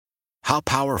How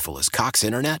powerful is Cox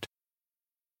Internet?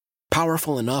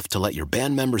 Powerful enough to let your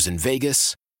band members in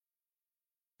Vegas,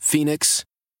 Phoenix,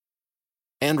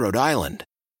 and Rhode Island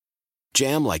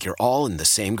jam like you're all in the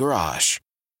same garage.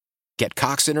 Get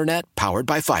Cox Internet powered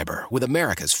by fiber with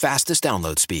America's fastest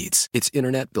download speeds. It's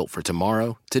internet built for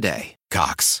tomorrow, today.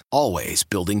 Cox, always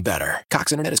building better.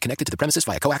 Cox Internet is connected to the premises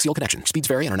via coaxial connection. Speeds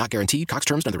vary and are not guaranteed. Cox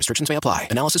terms and other restrictions may apply.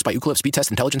 Analysis by Ookla Speed Test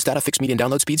Intelligence Data. Fixed median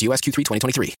download speeds. US Q3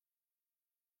 2023.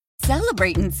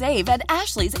 Celebrate and save at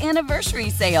Ashley's Anniversary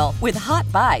Sale. With Hot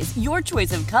Buys, your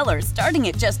choice of colors starting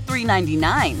at just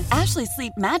 $3.99. Ashley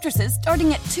Sleep mattresses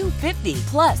starting at $2.50.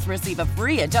 Plus, receive a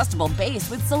free adjustable base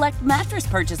with select mattress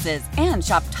purchases. And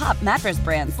shop top mattress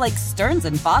brands like Stearns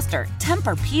 & Foster,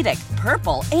 Tempur-Pedic,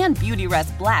 Purple, and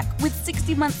Beautyrest Black with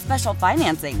 60-month special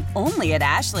financing. Only at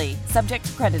Ashley. Subject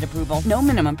to credit approval. No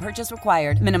minimum purchase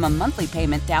required. Minimum monthly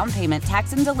payment, down payment,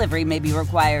 tax, and delivery may be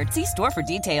required. See store for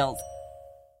details.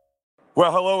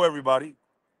 Well, hello, everybody.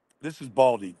 This is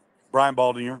Baldy, Brian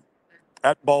Baldinger,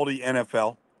 at Baldy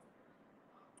NFL,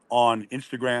 on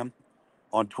Instagram,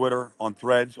 on Twitter, on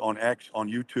Threads, on X, on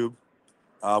YouTube,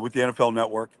 with the NFL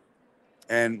Network,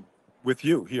 and with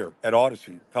you here at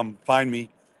Odyssey. Come find me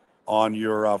on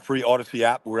your free Odyssey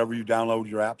app, wherever you download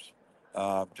your apps.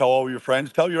 Tell all your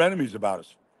friends, tell your enemies about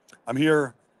us. I'm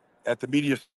here at the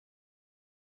media center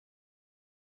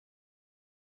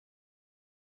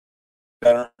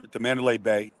at the Mandalay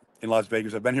Bay in Las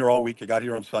Vegas. I've been here all week. I got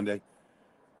here on Sunday.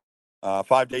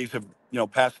 5 days have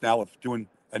passed now of doing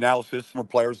analysis from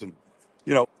players and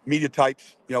media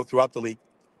types throughout the league,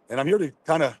 and I'm here to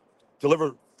kind of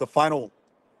deliver the final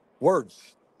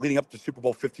words leading up to Super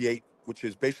Bowl 58, which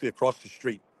is basically across the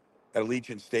street at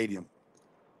Allegiant Stadium,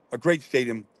 a great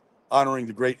stadium honoring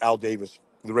the great Al Davis,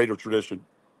 the Raider tradition.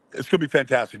 It's going to be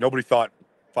fantastic. Nobody thought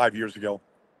 5 years ago,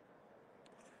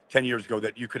 10 years ago,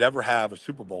 that you could ever have a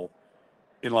Super Bowl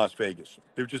in Las Vegas.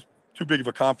 It was just too big of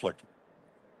a conflict.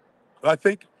 But I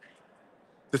think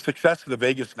the success of the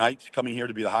Vegas Knights coming here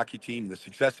to be the hockey team, the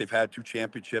success they've had, 2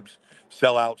 championships,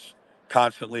 sellouts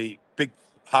constantly, big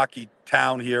hockey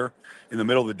town here in the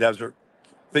middle of the desert,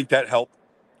 I think that helped.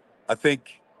 I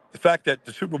think the fact that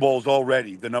the Super Bowl is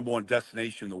already the #1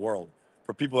 destination in the world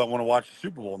for people that want to watch the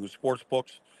Super Bowl in the sports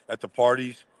books, at the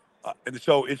parties. And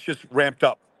so it's just ramped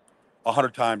up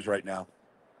 100 times right now.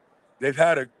 They've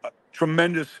had a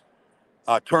tremendous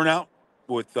turnout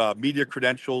with media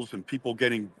credentials and people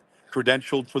getting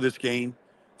credentialed for this game,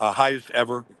 highest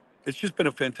ever. It's just been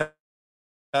a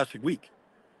fantastic week.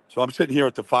 So I'm sitting here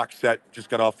at the Fox set, just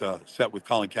got off the set with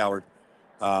Colin Cowherd,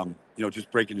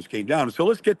 just breaking this game down. So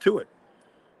let's get to it,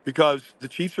 because the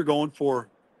Chiefs are going for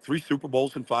 3 Super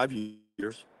Bowls in 5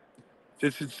 years.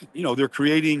 This is, they're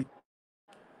creating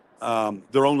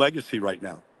their own legacy right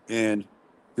now. And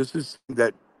this is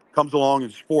that comes along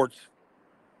in sports.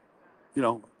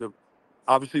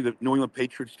 Obviously the New England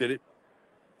Patriots did it.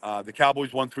 The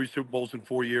Cowboys won 3 Super Bowls in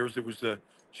 4 years. It was the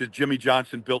Jimmy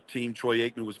Johnson built team. Troy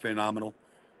Aikman was phenomenal.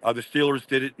 The Steelers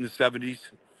did it in the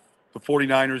 70s. The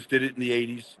 49ers did it in the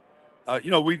 80s.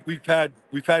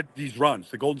 We've had these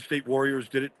runs. The Golden State Warriors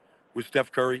did it with Steph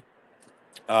Curry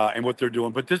and what they're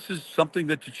doing. But this is something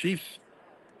that the Chiefs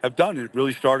have done. It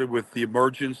really started with the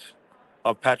emergence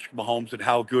of Patrick Mahomes and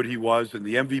how good he was, and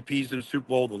the MVPs in the Super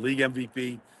Bowl, the league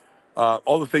MVP,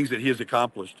 all the things that he has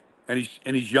accomplished. And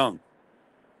he's young.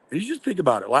 And you just think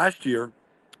about it. Last year,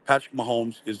 Patrick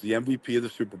Mahomes is the MVP of the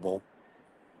Super Bowl.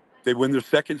 They win their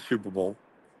 2nd Super Bowl.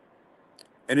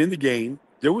 And in the game,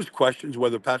 there was questions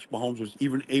whether Patrick Mahomes was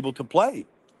even able to play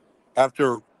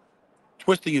after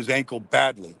twisting his ankle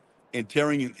badly and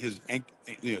tearing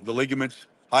the ligaments,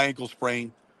 high ankle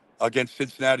sprain against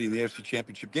Cincinnati in the AFC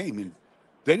Championship game. And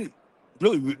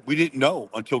we didn't know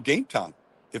until game time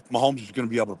if Mahomes was going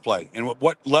to be able to play and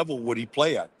what level would he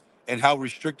play at and how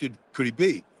restricted could he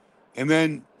be. And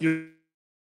then,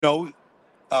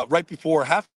 right before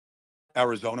half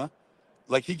Arizona,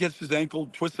 he gets his ankle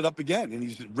twisted up again and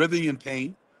he's writhing in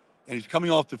pain and he's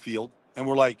coming off the field. And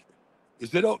we're like,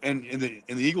 is it? And the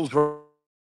Eagles are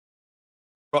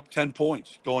up 10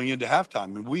 points going into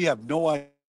halftime. And we have no idea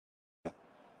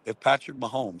if Patrick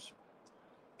Mahomes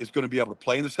is going to be able to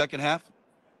play in the second half,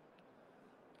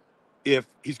 if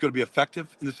he's going to be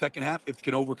effective in the second half, if he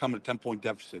can overcome a 10-point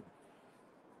deficit.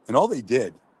 And all they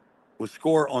did was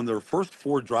score on their first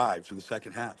 4 drives in the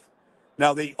second half.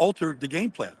 Now, they altered the game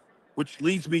plan, which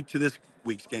leads me to this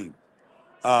week's game.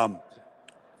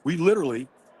 We literally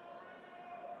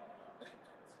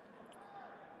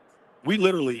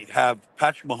have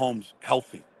Patrick Mahomes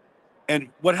healthy. And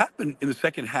what happened in the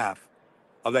second half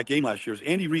of that game last year is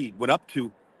Andy Reid went up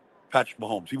to Patrick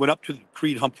Mahomes. He went up to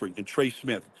Creed Humphrey and Trey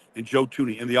Smith and Joe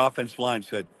Tooney and the offensive line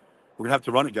said, "We're gonna have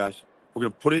to run it, guys. We're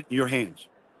gonna put it in your hands.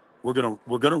 We're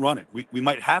gonna run it. We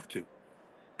might have to."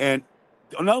 And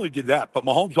not only did that, but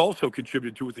Mahomes also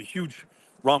contributed to it with a huge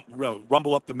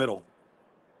rumble up the middle.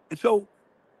 And so,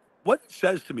 what it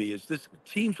says to me is this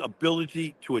team's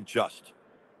ability to adjust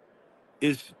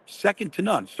is second to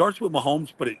none. Starts with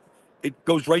Mahomes, but it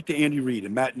goes right to Andy Reid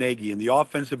and Matt Nagy and the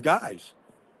offensive guys.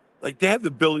 Like, they have the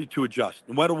ability to adjust.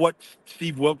 No matter what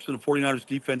Steve Wilkes and the 49ers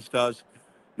defense does,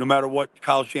 no matter what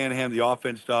Kyle Shanahan, the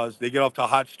offense does, they get off to a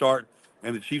hot start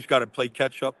and the Chiefs got to play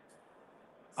catch up.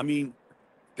 I mean,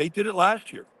 they did it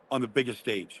last year on the biggest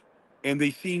stage, and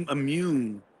they seem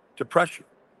immune to pressure.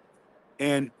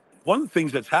 And one of the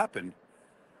things that's happened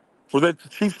for the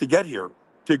Chiefs to get here,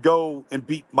 to go and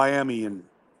beat Miami in,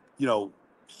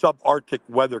 sub-Arctic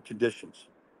weather conditions,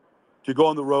 to go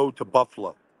on the road to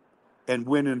Buffalo and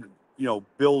win in,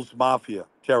 Bills Mafia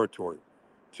territory,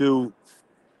 to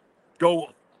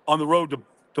go on the road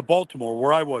to Baltimore,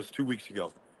 where I was 2 weeks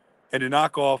ago, and to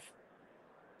knock off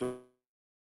the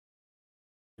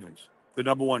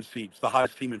number one seeds, the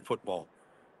hottest team in football,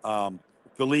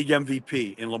 the league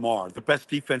MVP in Lamar, the best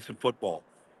defense in football,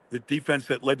 the defense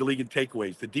that led the league in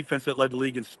takeaways, the defense that led the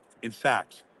league in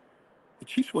sacks. The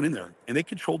Chiefs went in there, and they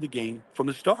controlled the game from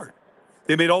the start.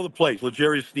 They made all the plays.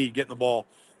 L'Jarius Sneed getting the ball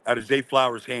out of Zay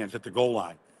Flowers' hands at the goal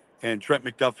line, and Trent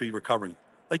McDuffie recovering.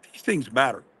 Like, these things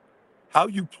matter. How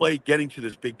you play getting to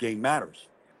this big game matters.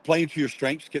 Playing to your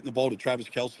strengths, getting the ball to Travis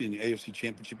Kelce in the AFC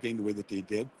Championship game the way that they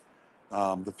did.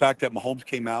 The fact that Mahomes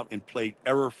came out and played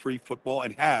error-free football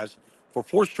and has for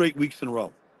 4 straight weeks in a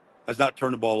row, has not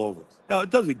turned the ball over. Now, it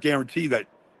doesn't guarantee that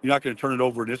you're not going to turn it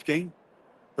over in this game,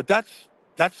 but that's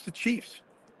the Chiefs.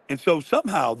 And so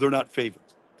somehow they're not favored.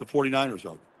 The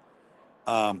 49ers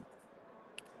are.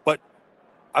 But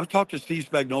I've talked to Steve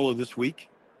Spagnuolo this week,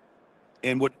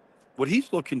 and what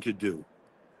he's looking to do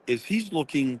is he's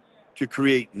looking to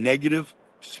create negative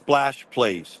splash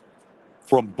plays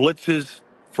from blitzes,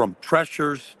 from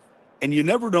pressures, and you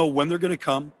never know when they're going to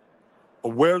come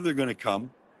or where they're going to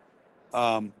come,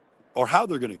 or how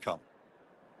they're going to come.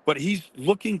 But he's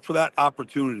looking for that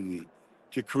opportunity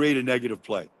to create a negative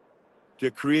play,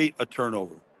 to create a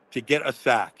turnover, to get a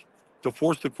sack, to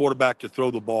force the quarterback to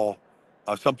throw the ball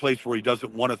someplace where he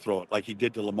doesn't want to throw it, like he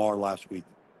did to Lamar last week.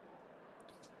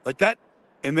 Like that.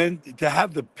 And then to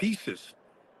have the pieces,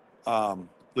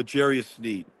 L'Jarius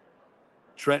Sneed,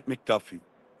 Trent McDuffie,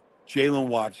 Jalen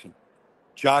Watson,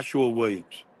 Joshua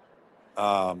Williams,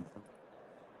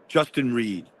 Justin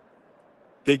Reed.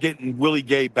 They're getting Willie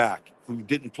Gay back, who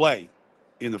didn't play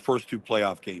in the first 2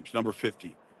 playoff games, number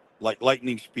 50, like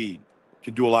lightning speed,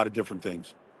 can do a lot of different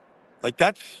things. Like,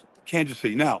 that's Kansas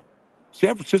City. Now,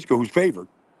 San Francisco, who's favored,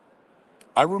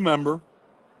 I remember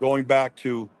going back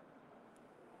to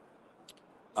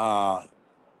a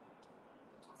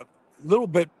little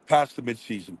bit past the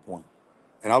midseason point,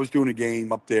 and I was doing a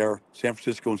game up there, San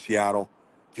Francisco and Seattle,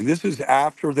 and this is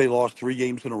after they lost 3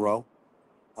 games in a row.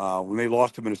 When they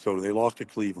lost to Minnesota, they lost to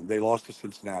Cleveland, they lost to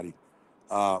Cincinnati,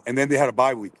 and then they had a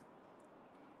bye week.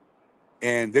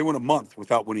 And they went a month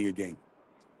without winning a game.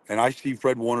 And I see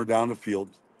Fred Warner down the field,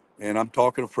 and I'm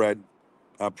talking to Fred,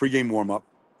 pregame warm-up,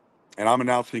 and I'm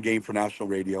announcing the game for national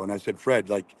radio. And I said, Fred,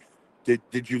 like,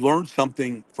 did you learn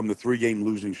something from the 3-game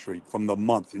losing streak, from the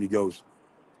month? And he goes,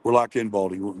 we're locked in,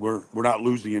 Baldy. We're not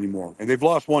losing anymore. And they've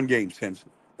lost 1 game since.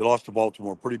 They lost to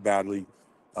Baltimore pretty badly.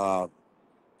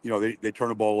 They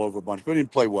turned the ball over a bunch, but they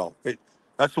didn't play well.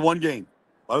 That's the 1 game.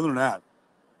 Other than that,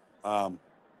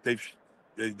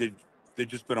 they've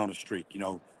just been on a streak.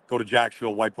 Go to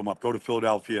Jacksonville, wipe them up. Go to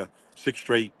Philadelphia, 6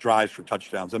 straight drives for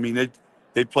touchdowns. I mean,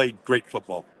 they played great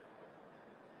football.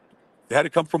 They had to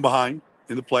come from behind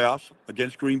in the playoffs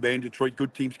against Green Bay and Detroit.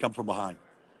 Good teams come from behind.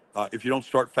 If you don't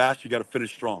start fast, you got to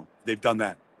finish strong. They've done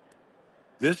that.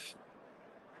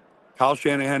 Kyle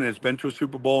Shanahan has been to a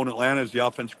Super Bowl in Atlanta as the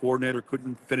offense coordinator,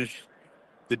 couldn't finish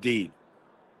the deed.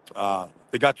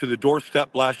 They got to the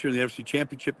doorstep last year in the NFC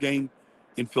Championship game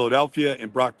in Philadelphia,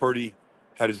 and Brock Purdy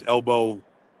had his elbow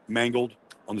mangled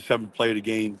on the 7th play of the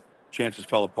game. Chances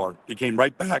fell apart. He came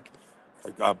right back.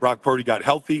 Brock Purdy got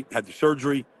healthy, had the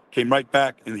surgery, came right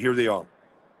back, and here they are.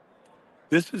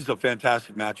 This is a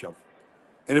fantastic matchup.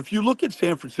 And if you look at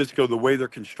San Francisco, the way they're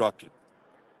constructed,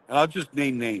 and I'll just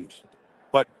name names,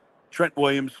 but Trent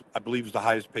Williams, I believe, is the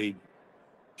highest paid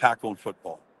tackle in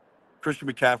football. Christian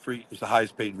McCaffrey is the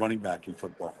highest paid running back in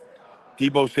football.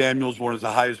 Deebo Samuel's one of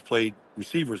the highest paid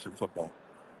receivers in football.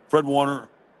 Fred Warner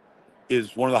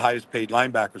is one of the highest paid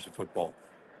linebackers in football.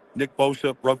 Nick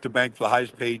Bosa broke the bank for the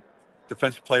highest paid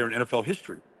defensive player in NFL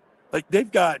history. Like,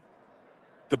 they've got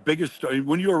the biggest,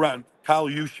 when you're around Kyle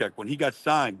Juszczyk, when he got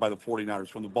signed by the 49ers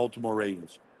from the Baltimore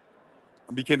Ravens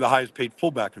and became the highest paid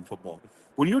fullback in football.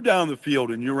 When you're down the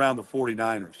field and you're around the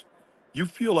 49ers, you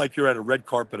feel like you're at a red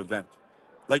carpet event.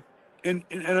 Like, and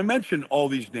I mention all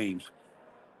these names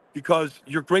because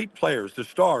you're great players. The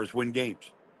stars win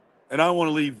games. And I don't want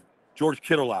to leave George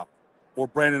Kittle out or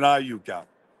Brandon Ayuk out.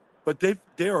 But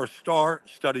they are a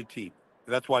star-studded team.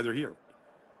 That's why they're here.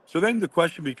 So then the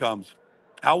question becomes,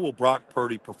 how will Brock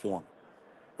Purdy perform?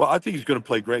 Well, I think he's going to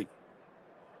play great.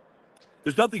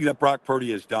 There's nothing that Brock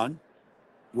Purdy has done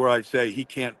where I say he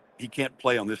can't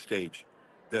play on this stage.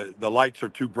 The lights are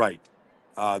too bright.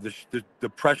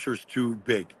 The pressure's too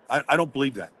big. I don't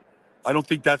believe that. I don't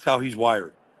think that's how he's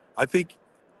wired. I think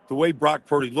the way Brock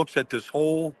Purdy looks at this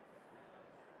whole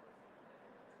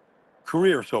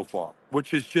career so far,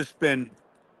 which has just been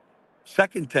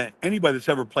second to anybody that's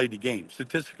ever played the game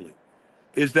statistically,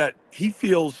 is that he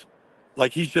feels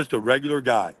like he's just a regular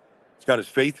guy. He's got his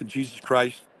faith in Jesus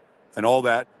Christ and all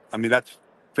that. I mean, that's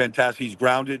fantastic. He's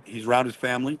grounded. He's around his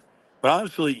family. But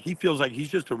honestly, he feels like he's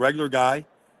just a regular guy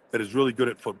that is really good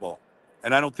at football.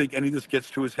 And I don't think any of this gets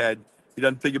to his head. He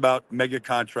doesn't think about mega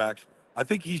contracts. I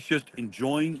think he's just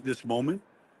enjoying this moment,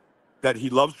 that he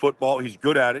loves football. He's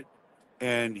good at it.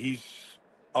 And he's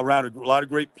around a lot of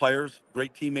great players,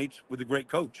 great teammates with a great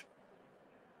coach.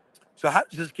 So how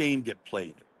does this game get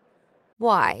played?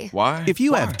 Why? If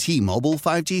you have T-Mobile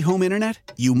 5G home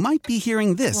internet, you might be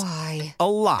hearing this Why? a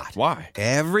lot.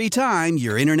 Every time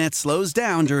your internet slows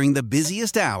down during the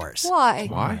busiest hours.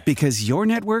 Why? Because your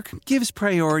network gives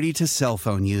priority to cell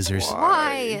phone users.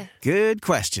 Why? Good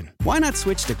question. Why not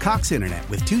switch to Cox Internet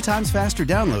with 2 times faster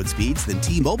download speeds than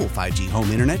T-Mobile 5G home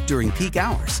internet during peak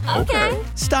hours? Okay.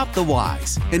 Stop the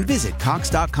whys and visit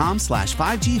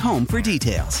cox.com/5G home for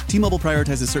details. T-Mobile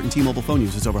prioritizes certain T-Mobile phone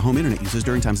users over home internet users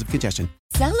during times of congestion.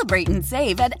 Celebrate and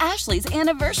save at Ashley's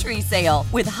Anniversary Sale.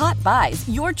 With Hot Buys,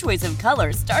 your choice of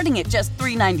colors starting at just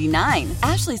 $3.99.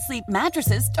 Ashley Sleep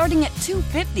mattresses starting at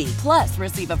 $2.50. Plus,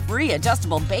 receive a free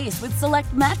adjustable base with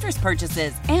select mattress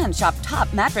purchases. And shop top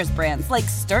mattress brands like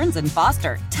Stearns &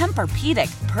 Foster,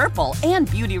 Tempur-Pedic, Purple, and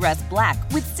Beautyrest Black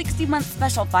with 60-month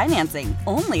special financing.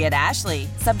 Only at Ashley.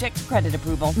 Subject to credit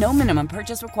approval. No minimum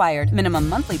purchase required. Minimum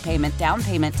monthly payment, down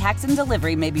payment, tax, and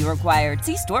delivery may be required.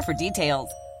 See store for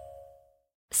details.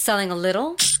 Selling a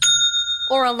little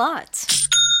or a lot?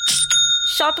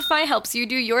 Shopify helps you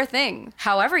do your thing,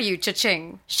 however you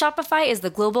cha-ching. Shopify is the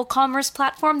global commerce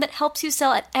platform that helps you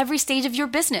sell at every stage of your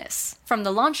business. From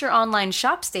the launch your online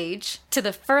shop stage, to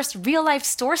the first real-life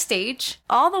store stage,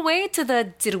 all the way to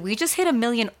the did we just hit 1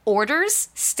 million orders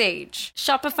stage.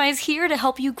 Shopify's here to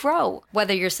help you grow.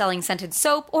 Whether you're selling scented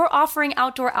soap or offering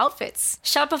outdoor outfits,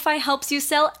 Shopify helps you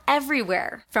sell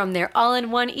everywhere. From their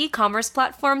all-in-one e-commerce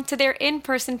platform to their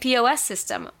in-person POS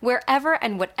system, wherever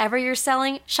and whatever you're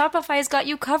selling, Shopify's got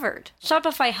you covered.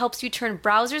 Shopify helps you turn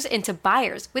browsers into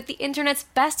buyers with the internet's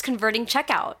best converting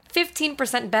checkout.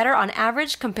 15% better on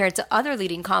average compared to other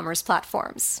leading commerce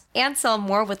platforms. And sell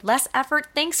more with less effort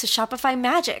thanks to Shopify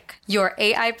Magic, your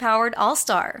AI-powered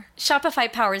all-star.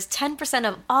 Shopify powers 10%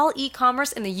 of all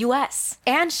e-commerce in the US.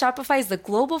 And Shopify is the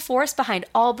global force behind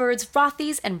Allbirds,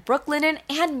 Rothy's, and Brooklinen,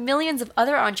 and millions of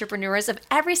other entrepreneurs of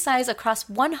every size across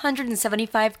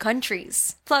 175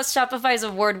 countries. Plus, Shopify's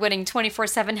award-winning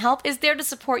 24/7 help is there to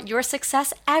support your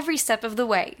success every step of the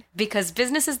way. Because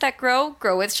businesses that grow,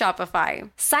 grow with Shopify.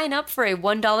 Sign up for a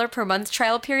 $1 per month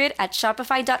trial period at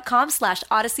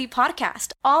shopify.com/Odyssey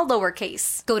Podcast, all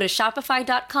lowercase. Go to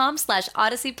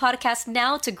shopify.com/Odyssey Podcast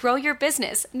now to grow your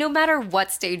business, no matter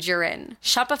what stage you're in.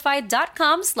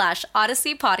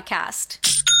 Shopify.com/Odyssey Podcast.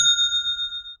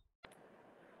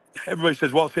 Everybody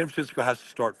says, well, San Francisco has to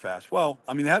start fast. Well,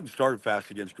 I mean, they haven't started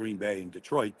fast against Green Bay and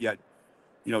Detroit yet.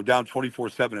 Down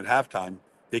 24-7 at halftime,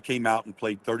 they came out and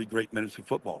played 30 great minutes of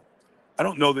football. I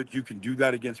don't know that you can do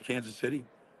that against Kansas City.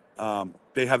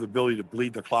 They have the ability to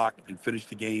bleed the clock and finish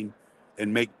the game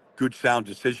and make good, sound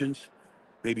decisions,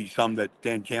 maybe some that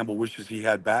Dan Campbell wishes he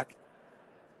had back.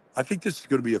 I think this is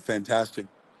going to be a fantastic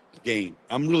game.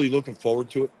 I'm really looking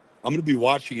forward to it. I'm going to be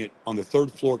watching it on the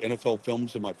 3rd floor at NFL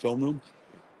Films in my film room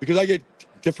because I get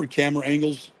different camera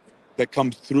angles that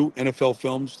come through NFL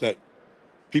Films that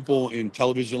people in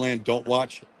television land don't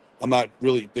watch. I'm not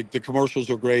really, the commercials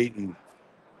are great, and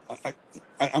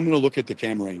I'm going to look at the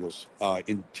camera angles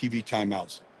in TV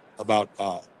timeouts about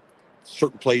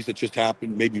certain plays that just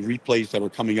happened, maybe replays that are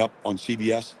coming up on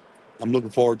CBS. I'm looking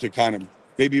forward to kind of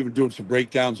maybe even doing some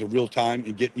breakdowns in real time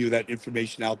and getting you that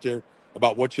information out there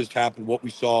about what just happened, what we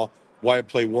saw, why a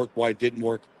play worked, why it didn't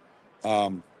work.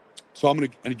 So I'm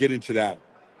going to get into that.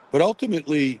 But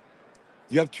ultimately,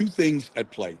 you have two things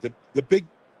at play. The big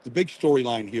the big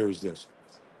storyline here is this.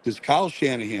 Does Kyle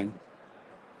Shanahan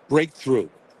break through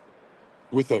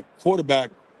with a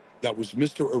quarterback that was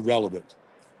Mr. Irrelevant,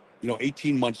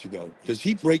 18 months ago? Does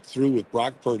he break through with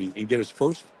Brock Purdy and get his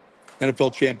first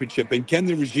NFL championship? And can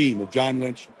the regime of John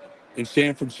Lynch in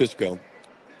San Francisco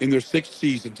in their 6th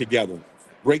season together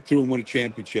break through and win a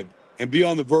championship and be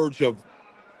on the verge of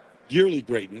yearly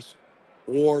greatness?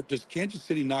 Or does Kansas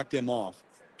City knock them off?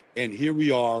 And here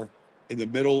we are in the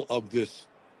middle of this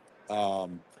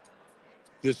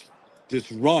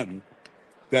this run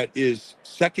that is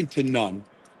second to none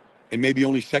and maybe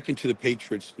only second to the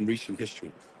Patriots in recent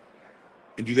history.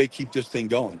 And do they keep this thing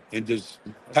going? And does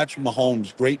Patrick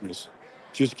Mahomes' greatness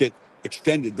just get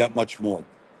extended that much more?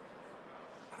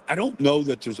 I don't know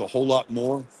that there's a whole lot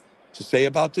more to say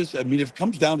about this. I mean, if it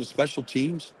comes down to special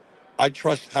teams, I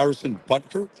trust Harrison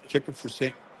Butker, kicker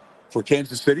for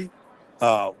Kansas City,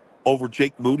 over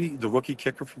Jake Moody, the rookie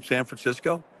kicker from San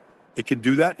Francisco. It can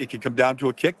do that. It can come down to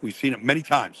a kick. We've seen it many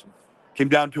times. Came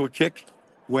down to a kick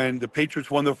when the Patriots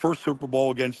won their first Super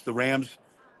Bowl against the Rams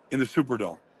in the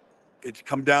Superdome. It's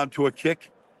come down to a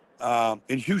kick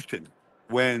in Houston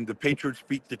when the Patriots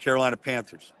beat the Carolina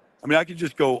Panthers. I mean, I could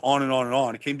just go on and on and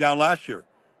on. It came down last year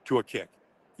to a kick,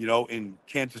 in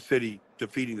Kansas City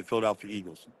defeating the Philadelphia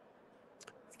Eagles.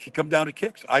 It can come down to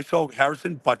kicks. I saw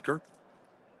Harrison Butker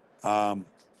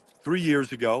 3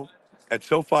 years ago at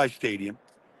SoFi Stadium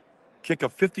kick a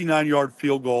 59-yard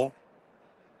field goal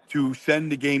to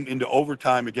send the game into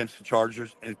overtime against the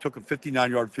Chargers, and it took a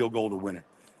 59-yard field goal to win it.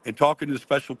 And talking to the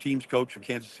special teams coach of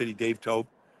Kansas City, Dave Tope,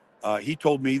 he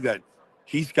told me that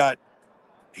he's got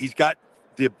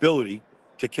the ability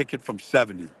to kick it from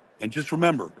 70. And just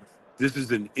remember, this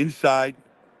is an inside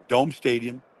dome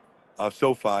stadium,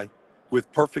 SoFi,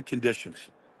 with perfect conditions.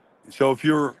 So if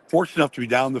you're fortunate enough to be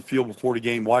down the field before the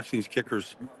game watching these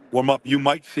kickers warm up, you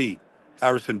might see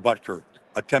Harrison Butker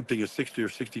attempting a 60 or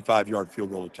 65-yard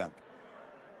field goal attempt.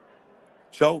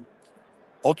 So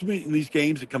ultimately in these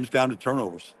games, it comes down to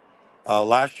turnovers.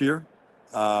 Last year,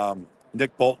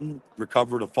 Nick Bolton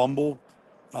recovered a fumble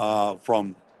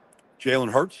from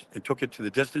Jalen Hurts and took it to the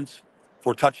distance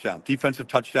for a touchdown, defensive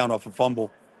touchdown off a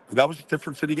fumble. And that was the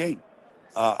difference in the game.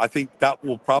 I think that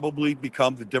will probably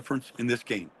become the difference in this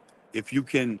game. If you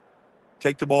can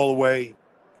take the ball away,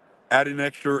 add an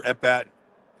extra at-bat,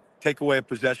 take away a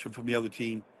possession from the other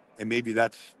team, and maybe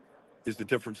is the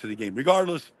difference in the game.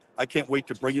 Regardless, I can't wait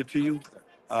to bring it to you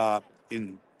on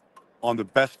the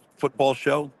best football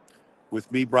show with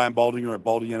me, Brian Baldinger at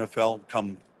Baldy NFL,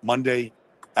 come Monday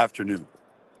afternoon.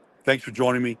 Thanks for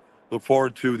joining me. Look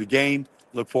forward to the game.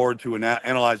 Look forward to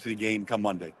analyzing the game come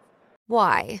Monday.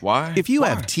 Why? Why? If you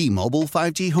have T-Mobile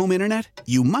 5G home internet,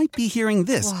 you might be hearing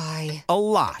this Why? a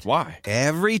lot. Why?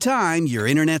 Every time your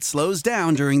internet slows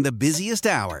down during the busiest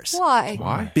hours. Why?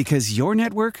 Why? Because your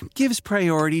network gives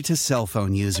priority to cell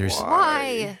phone users.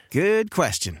 Why? Good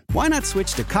question. Why not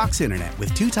switch to Cox Internet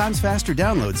with 2 times faster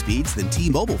download speeds than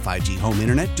T-Mobile 5G home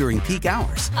internet during peak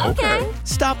hours? Okay.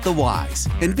 Stop the whys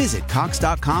and visit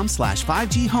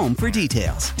cox.com/5G home for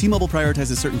details. T-Mobile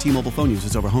prioritizes certain T-Mobile phone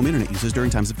users over home internet users during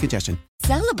times of congestion.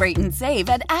 Celebrate and save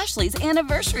at Ashley's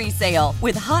Anniversary Sale.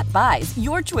 With Hot Buys,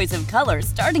 your choice of colors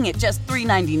starting at just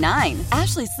 $3.99.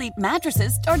 Ashley Sleep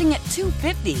mattresses starting at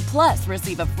 $2.50. Plus,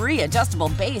 receive a free adjustable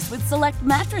base with select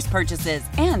mattress purchases.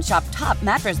 And shop top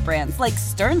mattress brands like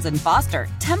Stearns & Foster,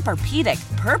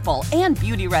 Tempur-Pedic, Purple, and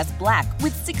Beautyrest Black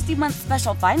with 60-month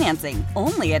special financing.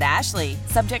 Only at Ashley.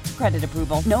 Subject to credit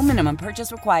approval. No minimum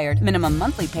purchase required. Minimum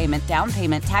monthly payment, down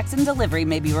payment, tax, and delivery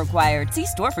may be required. See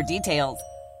store for details.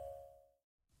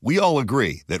 We all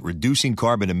agree that reducing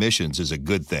carbon emissions is a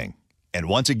good thing. And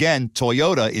once again,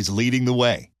 Toyota is leading the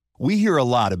way. We hear a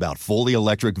lot about fully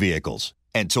electric vehicles,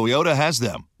 and Toyota has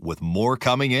them, with more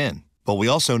coming in. But we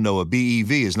also know a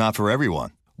BEV is not for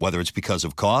everyone, whether it's because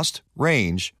of cost,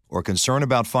 range, or concern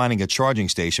about finding a charging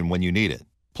station when you need it.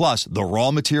 Plus, the raw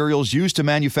materials used to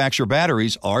manufacture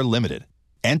batteries are limited.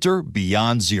 Enter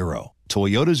Beyond Zero,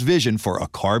 Toyota's vision for a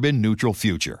carbon-neutral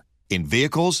future. In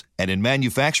vehicles and in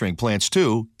manufacturing plants,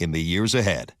 too, in the years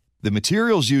ahead. The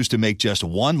materials used to make just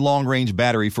one long-range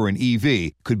battery for an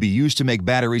EV could be used to make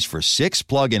batteries for 6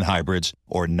 plug-in hybrids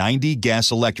or 90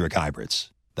 gas-electric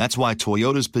hybrids. That's why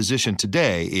Toyota's position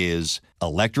today is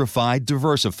electrified,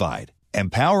 diversified,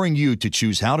 empowering you to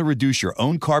choose how to reduce your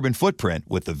own carbon footprint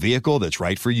with the vehicle that's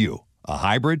right for you, a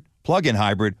hybrid, plug-in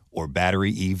hybrid, or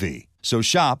battery EV. So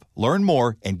shop, learn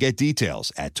more, and get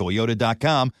details at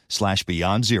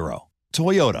toyota.com/beyond zero.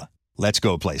 Toyota, let's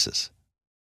go places.